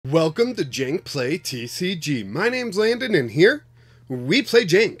Welcome to Jank Play TCG. My name's Landon, and here we play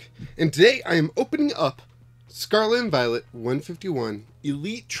Jank. And today I am opening up Scarlet and Violet 151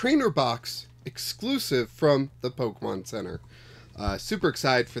 Elite Trainer Box exclusive from the Pokemon Center. Super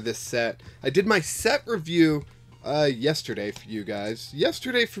excited for this set. I did my set review yesterday for you guys.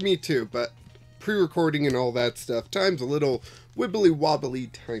 Yesterday for me too, but pre-recording and all that stuff. Time's a little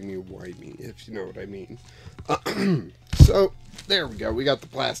wibbly-wobbly, timey-wimey, if you know what I mean. So, there we go. We got the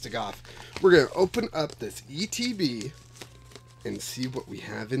plastic off. We're going to open up this ETB and see what we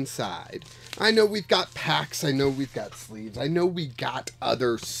have inside. I know we've got packs. I know we've got sleeves. I know we got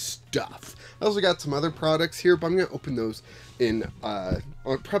other stuff. I also got some other products here, but I'm going to open those in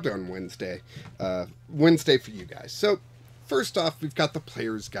probably on Wednesday. Wednesday for you guys. So, first off, we've got the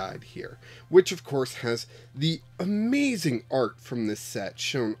player's guide here, which of course has the amazing art from this set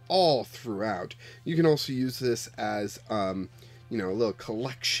shown all throughout. You can also use this as, you know, a little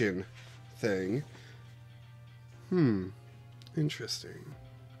collection thing. Interesting.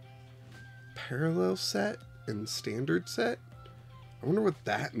 Parallel set and standard set? I wonder what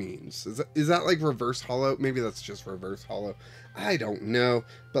that means. Is that like reverse holo? Maybe that's just reverse holo. I don't know,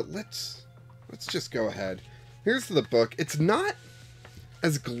 but let's just go ahead. Here's the book. It's not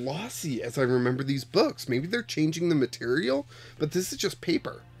as glossy as I remember these books. Maybe they're changing the material, but this is just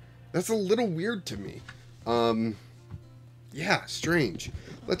paper. That's a little weird to me. Yeah, strange.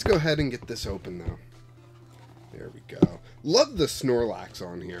 Let's go ahead and get this open, though. There we go. Love the Snorlax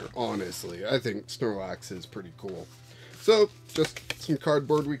on here, honestly. I think Snorlax is pretty cool. So, just some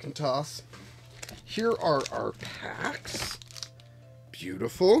cardboard we can toss. Here are our packs.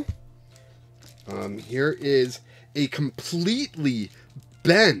 Beautiful. Here is a completely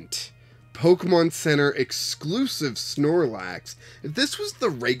bent Pokemon Center exclusive Snorlax. If this was the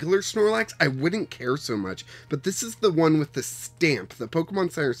regular Snorlax, I wouldn't care so much. But this is the one with the stamp, the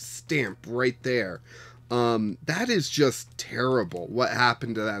Pokemon Center stamp right there. That is just terrible, what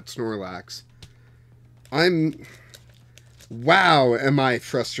happened to that Snorlax. Wow, am I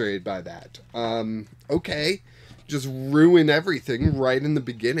frustrated by that. Okay. Just ruin everything right in the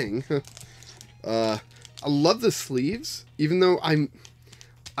beginning. I love the sleeves, even though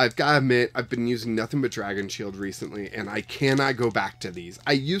I've got to admit, I've been using nothing but Dragon Shield recently, and I cannot go back to these.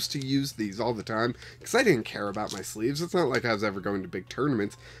 I used to use these all the time, because I didn't care about my sleeves. It's not like I was ever going to big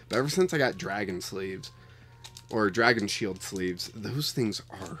tournaments, but ever since I got Dragon sleeves, or Dragon Shield sleeves, those things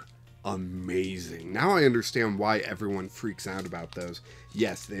are amazing. Now I understand why everyone freaks out about those.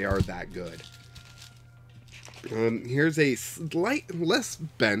 Yes, they are that good. Here's a slight, less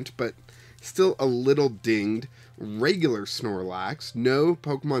bent, but still a little dinged regular Snorlax. No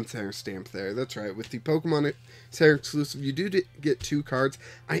Pokemon Center stamp there. That's right. With the Pokemon Center exclusive, you do get 2 cards.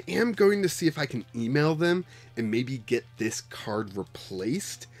 I am going to see if I can email them and maybe get this card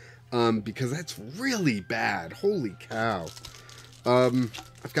replaced. Because that's really bad. Holy cow.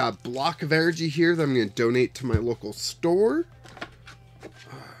 I've got a block of energy here that I'm going to donate to my local store.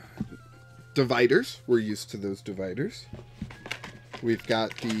 Dividers. We're used to those dividers. We've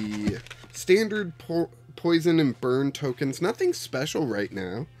got the standard poison and burn tokens. Nothing special right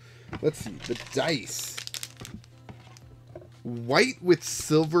now. Let's see. The dice. White with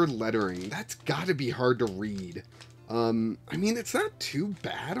silver lettering. That's got to be hard to read. I mean, it's not too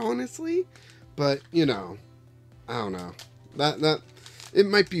bad, honestly. But, you know, I don't know. That it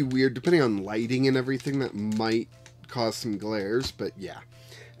might be weird, depending on lighting and everything. That might cause some glares, but yeah.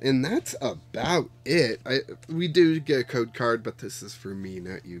 And that's about it. We do get a code card, but this is for me,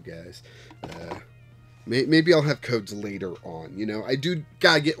 not you guys. Maybe I'll have codes later on, you know? I do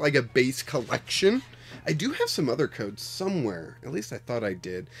gotta get, like, a base collection. I do have some other codes somewhere. At least I thought I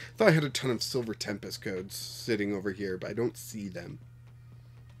did. I thought I had a ton of Silver Tempest codes sitting over here, but I don't see them.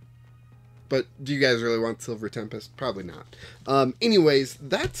 But do you guys really want Silver Tempest? Probably not. Anyways,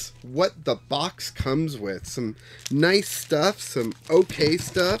 that's what the box comes with. Some nice stuff, some okay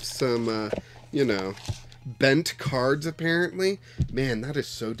stuff, some, you know, bent cards apparently. Man, that is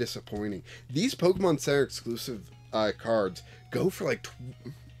so disappointing. These Pokemon Center exclusive cards go for like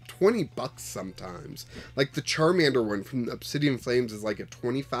 $20 sometimes. Like the Charmander one from Obsidian Flames is like a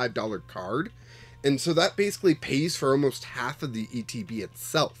 $25 card. And so that basically pays for almost half of the ETB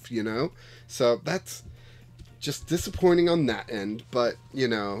itself, you know? So that's just disappointing on that end, but, you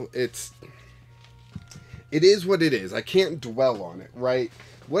know, it is what it is. I can't dwell on it, right?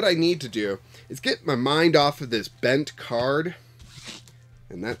 What I need to do is get my mind off of this bent card,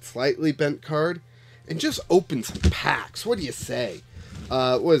 and that slightly bent card, and just open some packs. What do you say?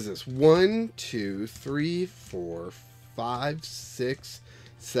 What is this? 1, 2, 3, 4, 5, 6,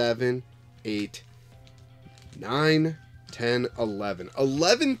 7, 8, 9, 10, 11.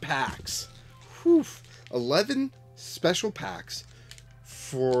 11 packs. Whew. 11 special packs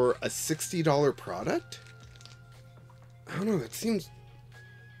for a $60 product? I don't know, that seems...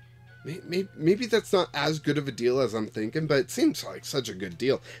 Maybe that's not as good of a deal as I'm thinking, but it seems like such a good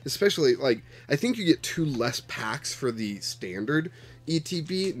deal. Especially, like, I think you get 2 less packs for the standard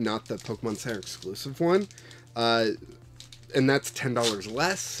ETB, not the Pokemon Center exclusive one. And that's $10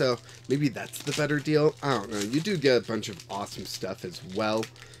 less, so maybe that's the better deal. I don't know. You do get a bunch of awesome stuff as well.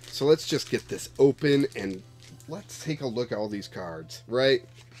 So let's just get this open and let's take a look at all these cards, right?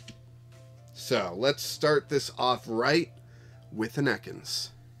 So let's start this off right with an Ekans.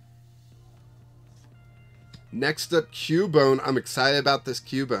 Next up, Cubone. I'm excited about this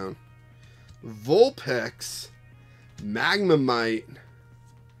Cubone. Vulpix, Magnemite,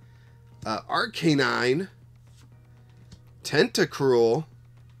 Arcanine, Tentacruel.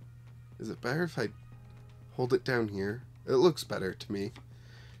 Is it better if I hold it down here? It looks better to me.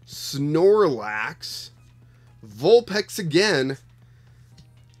 Snorlax, Vulpix again,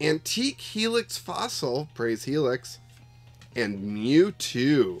 Antique Helix Fossil, praise Helix, and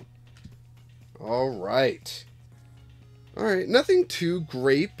Mewtwo. Alright. Alright, nothing too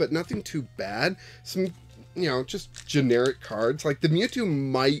great, but nothing too bad. Some, you know, just generic cards. Like, the Mewtwo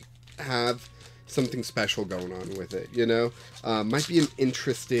might have something special going on with it, you know? Might be an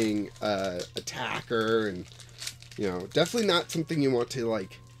interesting attacker, and, you know, definitely not something you want to,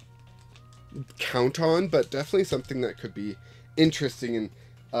 like, count on, but definitely something that could be interesting and,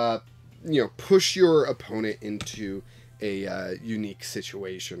 you know, push your opponent into a unique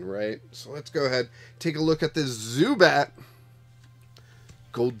situation, right? So let's go ahead, take a look at this Zubat,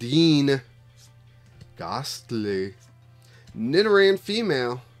 Goldeen, Ghastly, Nidoran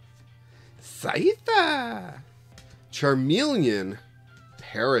Female, Scyther, Charmeleon,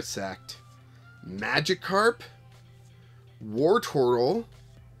 Parasect, Magikarp, Wartortle,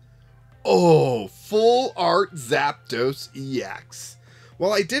 oh, Full Art Zapdos EX.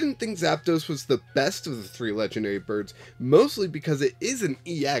 While I didn't think Zapdos was the best of the 3 legendary birds, mostly because it is an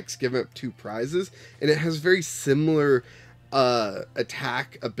EX giving up 2 prizes, and it has very similar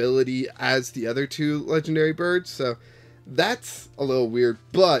attack ability as the other 2 legendary birds, so that's a little weird,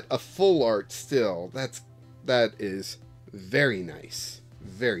 but a full art still, that is very nice.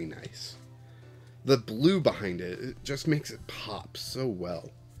 Very nice. The blue behind it, it just makes it pop so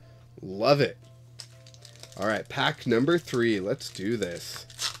well. Love it. Alright, pack number 3. Let's do this.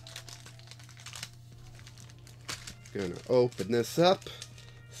 Gonna open this up,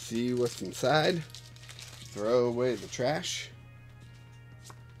 see what's inside, throw away the trash,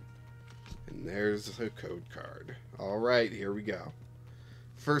 and there's the code card. Alright, here we go.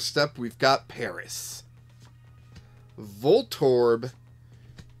 First up, we've got Paris, Voltorb,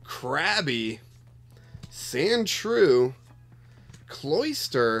 Krabby, Sandshrew,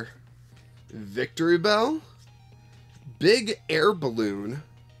 Cloyster, Victory Bell, Big Air Balloon,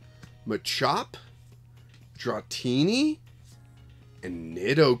 Machop, Dratini, and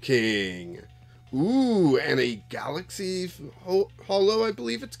Nidoking. Ooh, and a Galaxy Hollow, I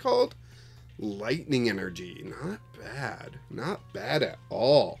believe it's called. Lightning Energy. Not bad. Not bad at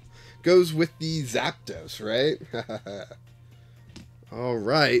all. Goes with the Zapdos, right?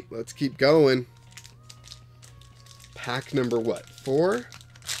 Alright, let's keep going. Pack number what? 4?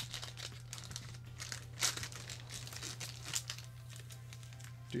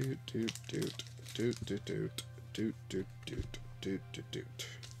 Doot doot doot doot doot doot doot doot doot doot doot doot.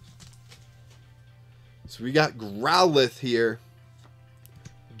 So we got Growlithe here,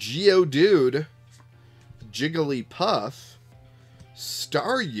 Geodude, Jigglypuff,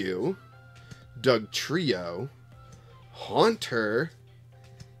 Staryu, Dugtrio, Haunter,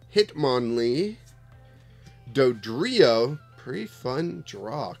 Hitmonlee, Dodrio, pretty fun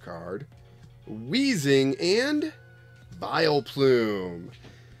draw card, Weezing, and Vileplume.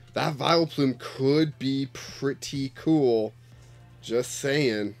 That Vileplume could be pretty cool. Just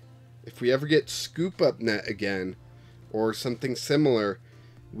saying. If we ever get Scoop Up Net again, or something similar,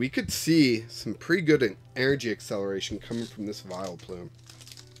 we could see some pretty good energy acceleration coming from this Vileplume.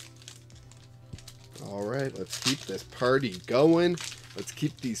 Alright, let's keep this party going. Let's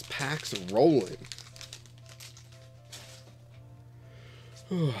keep these packs rolling.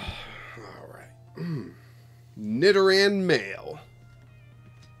 Alright. Nidoran Male,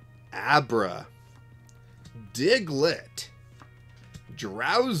 Abra, Diglett,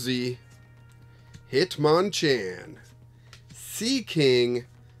 Drowsy, Hitmonchan, Seaking,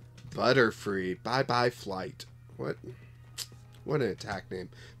 Butterfree, Bye-Bye Flight. What an attack name.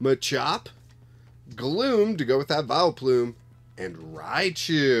 Machop, Gloom to go with that Vileplume, and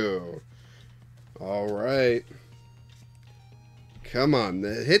Raichu. Alright. Come on,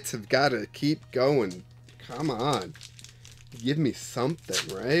 the hits have got to keep going. Come on. Give me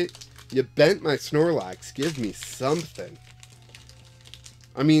something, right? You bent my Snorlax. Give me something.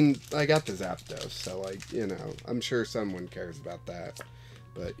 I mean, I got the Zapdos, so, like, you know, I'm sure someone cares about that.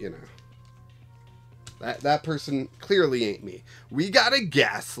 But, you know. That person clearly ain't me. We got a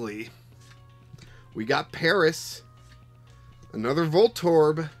Ghastly. We got Paris. Another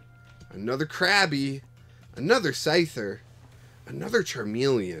Voltorb. Another Krabby. Another Scyther. Another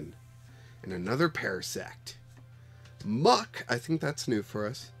Charmeleon. And another Parasect. Muck. I think that's new for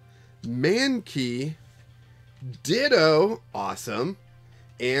us. Mankey. Ditto. Awesome.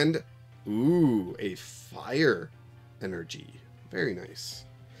 And, ooh, a Fire Energy. Very nice.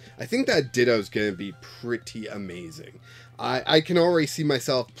 I think that Ditto's going to be pretty amazing. I can already see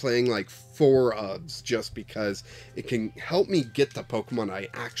myself playing like 4 ofs just because it can help me get the Pokemon I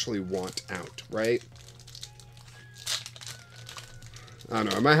actually want out, right? I don't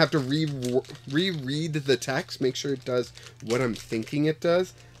know. I might have to reread the text, make sure it does what I'm thinking it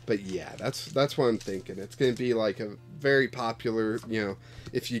does. But yeah, that's what I'm thinking. It's going to be like a very popular, you know,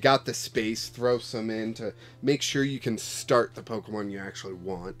 if you got the space, throw some in to make sure you can start the Pokemon you actually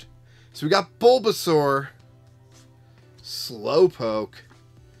want. So we got Bulbasaur, Slowpoke,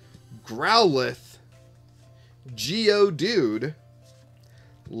 Growlithe, Geodude,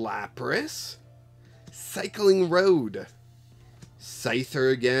 Lapras, Cycling Road,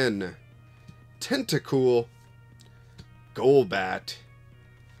 Scyther again, Tentacool, Golbat,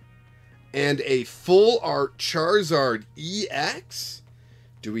 and a full art Charizard EX?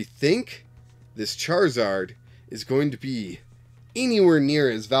 Do we think this Charizard is going to be anywhere near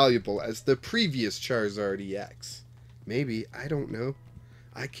as valuable as the previous Charizard EX? Maybe. I don't know.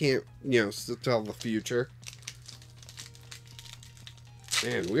 I can't, you know, tell the future.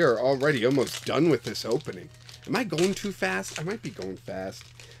 Man, we are already almost done with this opening. Am I going too fast? I might be going fast.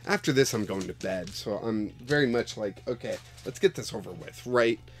 After this, I'm going to bed. So I'm very much like, okay, let's get this over with,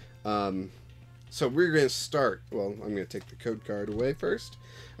 right? So we're going to start. Well, I'm going to take the code card away first.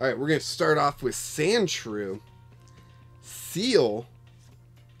 All right, we're going to start off with Sandshrew, Seal,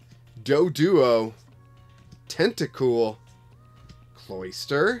 Doduo, Tentacool,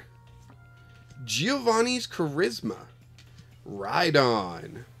 Cloyster, Giovanni's Charisma,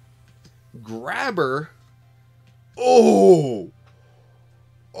 Rhydon, Grabber. Oh!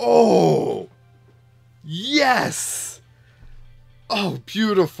 Oh! Yes! Oh,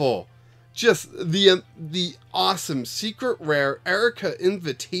 beautiful. Just the awesome secret rare Erica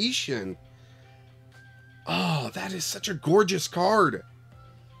Invitation. Oh, that is such a gorgeous card.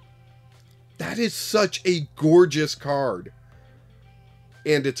 That is such a gorgeous card.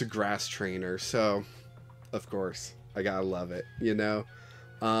 And it's a grass trainer, so of course, I gotta love it, you know?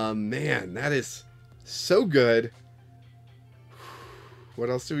 Man, that is so good. What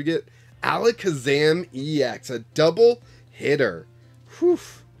else do we get? Alakazam EX, a double hitter. Whew,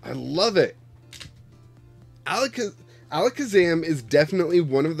 I love it. Alakazam is definitely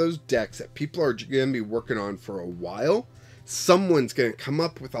one of those decks that people are going to be working on for a while. Someone's going to come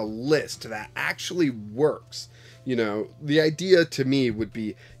up with a list that actually works. You know, the idea to me would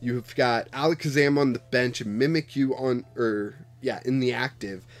be you've got Alakazam on the bench and Mimikyu on, in the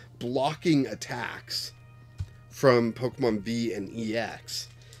active, blocking attacks from Pokemon V and EX.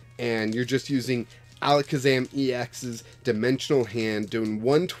 And you're just using Alakazam EX's Dimensional Hand doing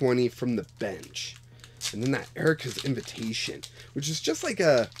 120 from the bench. And then that Erica's Invitation, which is just like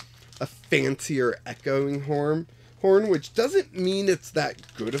a fancier echoing horn, which doesn't mean it's that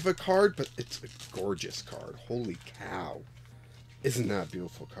good of a card, but it's a gorgeous card. Holy cow. Isn't that a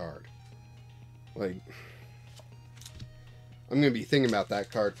beautiful card? Like, I'm going to be thinking about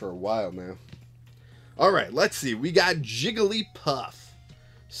that card for a while now. Alright, let's see. We got Jigglypuff,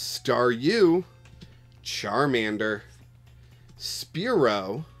 Staryu, Charmander,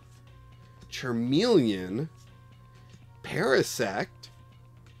 Spearow, Charmeleon, Parasect,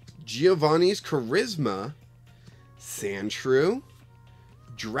 Giovanni's Charisma, Sandshrew,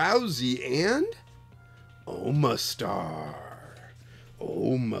 Drowsy, and Omastar.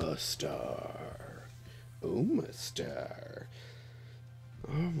 Omastar.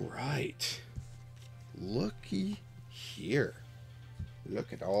 Alright. Looky here.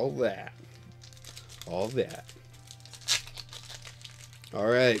 Look at all that. All that.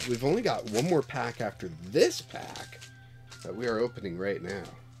 Alright, we've only got one more pack after this pack that we are opening right now.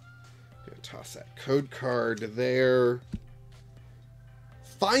 Gonna toss that code card there.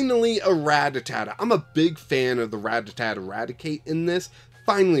 Finally, a Rattata. I'm a big fan of the Rattata Eradicate in this.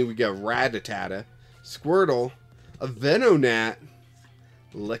 Finally, we got Rattata, Squirtle, a Venonat,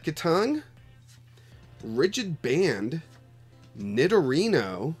 Lickitung, Rigid Band,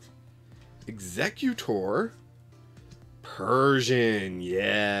 Nidorino, Executor, Persian.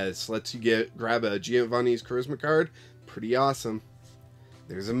 Yes, lets you grab a Giovanni's Charisma card. Pretty awesome.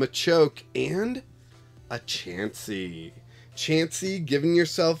 There's a Machoke and a Chansey. Chansey, giving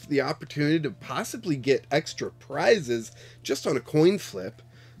yourself the opportunity to possibly get extra prizes just on a coin flip.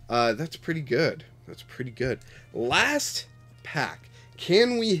 That's pretty good. That's pretty good. Last pack.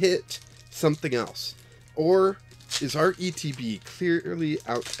 Can we hit something else? Or is our ETB clearly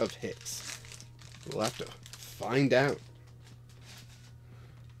out of hits? We'll have to find out.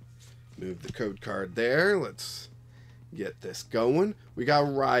 Move the code card there. Let's get this going. We got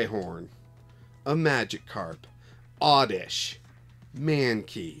Rhyhorn, a Magikarp, Oddish,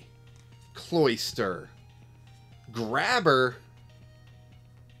 Mankey, Cloyster, Grabber,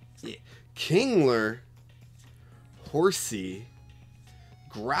 Kingler, Horsey,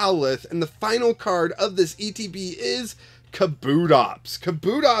 Growlithe, and the final card of this ETB is Kabutops.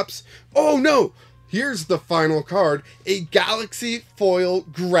 Kabutops, oh no! Here's the final card, a Galaxy Foil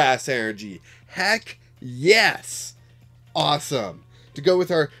Grass Energy. Heck yes! Awesome. To go with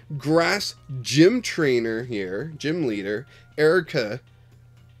our Grass Gym Trainer here, Gym Leader, Erica.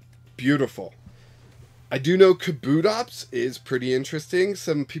 Beautiful. I do know Kabutops is pretty interesting.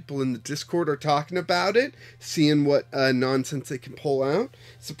 Some people in the Discord are talking about it, seeing what nonsense they can pull out.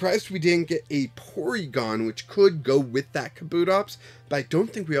 Surprised we didn't get a Porygon, which could go with that Kabutops, but I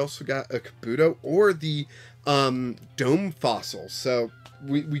don't think we also got a Kabuto or the Dome Fossil, so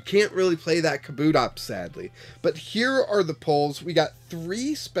we can't really play that Kabutops, sadly. But here are the pulls. We got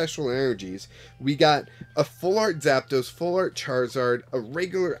 3 special energies. We got a full art Zapdos, full art Charizard, a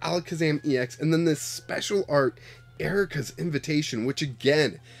regular Alakazam EX, and then this special art Erica's Invitation, which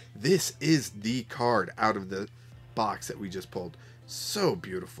again, this is the card out of the box that we just pulled. So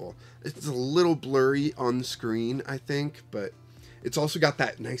beautiful. It's a little blurry on the screen, I think, but it's also got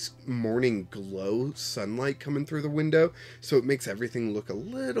that nice morning glow sunlight coming through the window, so it makes everything look a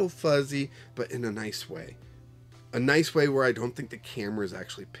little fuzzy, but in a nice way. A nice way where I don't think the camera is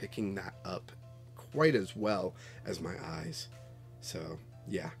actually picking that up quite as well as my eyes. So,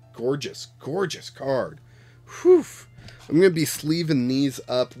 yeah, gorgeous, gorgeous card. Whew. I'm going to be sleeving these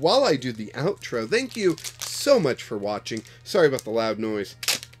up while I do the outro. Thank you so much for watching. Sorry about the loud noise,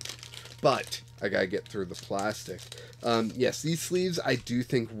 but I gotta get through the plastic. Yes, these sleeves I do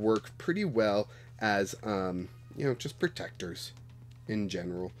think work pretty well as, you know, just protectors in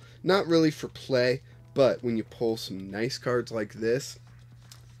general. Not really for play, but when you pull some nice cards like this,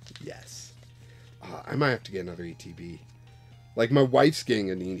 yes. I might have to get another ETB. Like, my wife's getting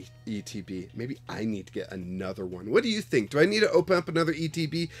an ETB. Maybe I need to get another one. What do you think? Do I need to open up another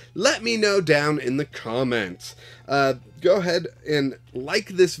ETB? Let me know down in the comments. Go ahead and like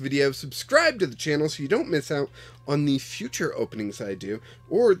this video. Subscribe to the channel so you don't miss out on the future openings I do,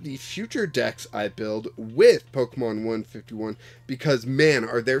 or the future decks I build with Pokemon 151. Because, man,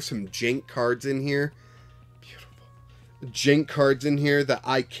 are there some jank cards in here? Beautiful. Jank cards in here that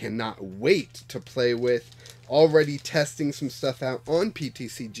I cannot wait to play with. Already testing some stuff out on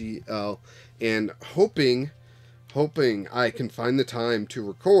PTCGL and hoping I can find the time to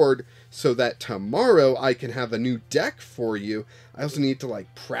record so that tomorrow I can have a new deck for you. I also need to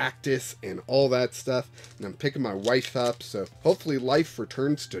like practice and all that stuff, and I'm picking my wife up, so hopefully life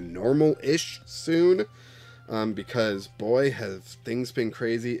returns to normal-ish soon, because boy have things been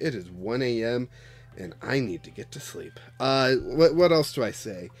crazy. It is 1 a.m. and I need to get to sleep. What else do I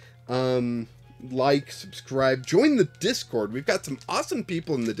say? Like, subscribe, join the Discord. We've got some awesome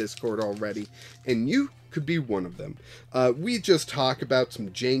people in the Discord already, and you could be one of them. We just talk about some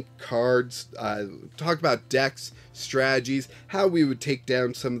jank cards, talk about decks, strategies, how we would take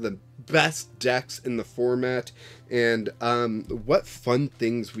down some of the best decks in the format, and what fun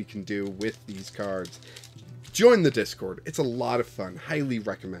things we can do with these cards. Join the Discord. It's a lot of fun. Highly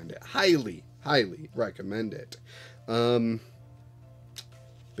recommend it. Highly, highly recommend it. But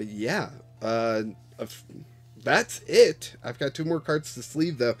yeah. That's it. I've got 2 more cards to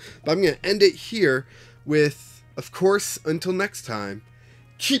sleeve though, but I'm going to end it here with, of course, until next time,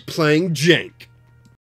 keep playing jank.